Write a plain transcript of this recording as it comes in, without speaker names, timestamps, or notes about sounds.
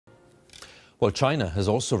Well, China has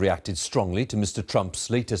also reacted strongly to Mr.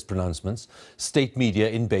 Trump's latest pronouncements. State media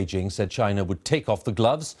in Beijing said China would take off the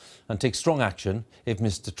gloves and take strong action if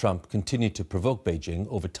Mr. Trump continued to provoke Beijing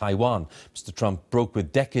over Taiwan. Mr. Trump broke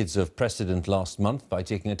with decades of precedent last month by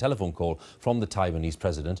taking a telephone call from the Taiwanese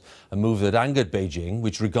president, a move that angered Beijing,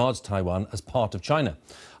 which regards Taiwan as part of China.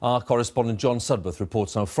 Our correspondent John Sudworth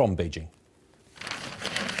reports now from Beijing.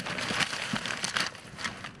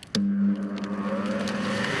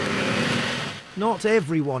 Not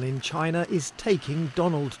everyone in China is taking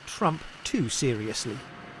Donald Trump too seriously.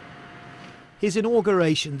 His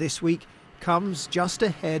inauguration this week comes just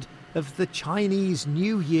ahead of the Chinese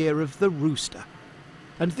New Year of the Rooster.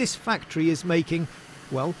 And this factory is making,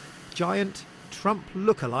 well, giant Trump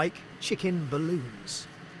look-alike chicken balloons.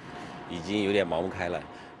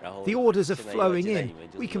 The orders are flowing in.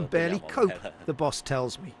 We can barely cope, the boss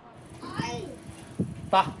tells me.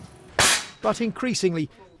 But increasingly,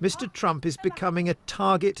 Mr. Trump is becoming a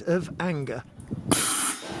target of anger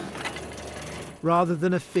rather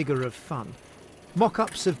than a figure of fun.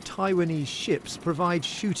 Mock-ups of Taiwanese ships provide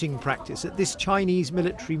shooting practice at this Chinese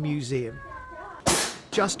military museum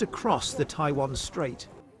just across the Taiwan Strait.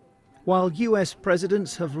 While US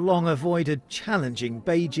presidents have long avoided challenging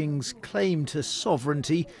Beijing's claim to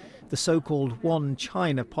sovereignty, the so-called One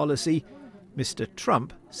China policy, Mr.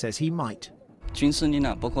 Trump says he might.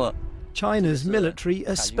 China's military,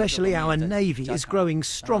 especially our navy, is growing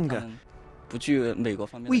stronger.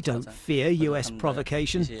 We don't fear US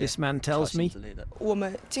provocation, this man tells me.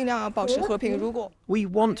 We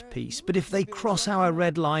want peace, but if they cross our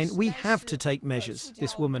red line, we have to take measures,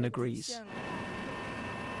 this woman agrees.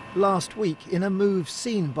 Last week, in a move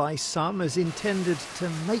seen by some as intended to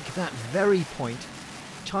make that very point,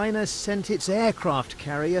 China sent its aircraft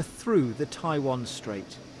carrier through the Taiwan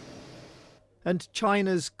Strait. And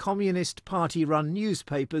China's Communist Party-run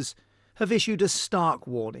newspapers have issued a stark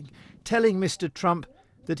warning, telling Mr. Trump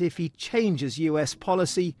that if he changes US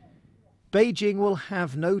policy, Beijing will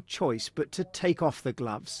have no choice but to take off the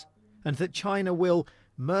gloves, and that China will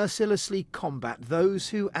mercilessly combat those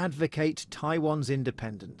who advocate Taiwan's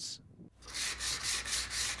independence.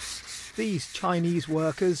 These Chinese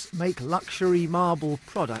workers make luxury marble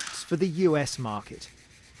products for the US market.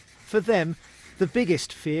 For them, the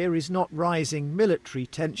biggest fear is not rising military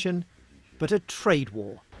tension, but a trade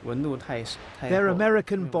war. Their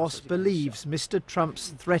American boss believes Mr. Trump's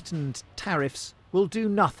threatened tariffs will do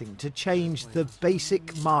nothing to change the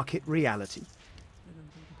basic market reality.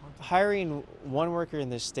 Hiring one worker in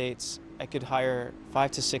the States, I could hire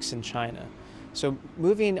 5 to 6 in China. So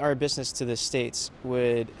moving our business to the States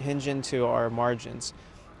would hinge into our margins,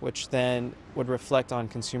 which then would reflect on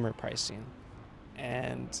consumer pricing.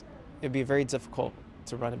 And it'd be very difficult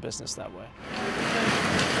to run a business that way.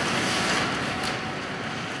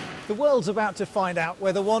 The world's about to find out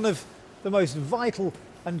whether one of the most vital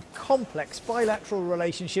and complex bilateral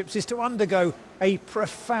relationships is to undergo a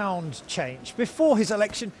profound change. Before his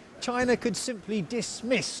election, China could simply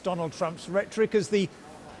dismiss Donald Trump's rhetoric as the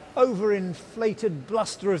overinflated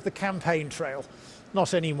bluster of the campaign trail.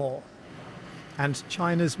 Not anymore. And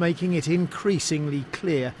China's making it increasingly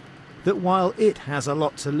clear that while it has a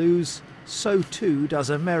lot to lose, so too does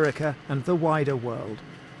America and the wider world.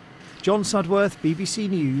 John Sudworth, BBC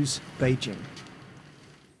News, Beijing.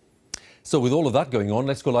 So with all of that going on,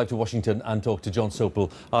 let's go live to Washington and talk to John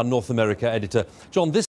Sopel, our North America editor. John, this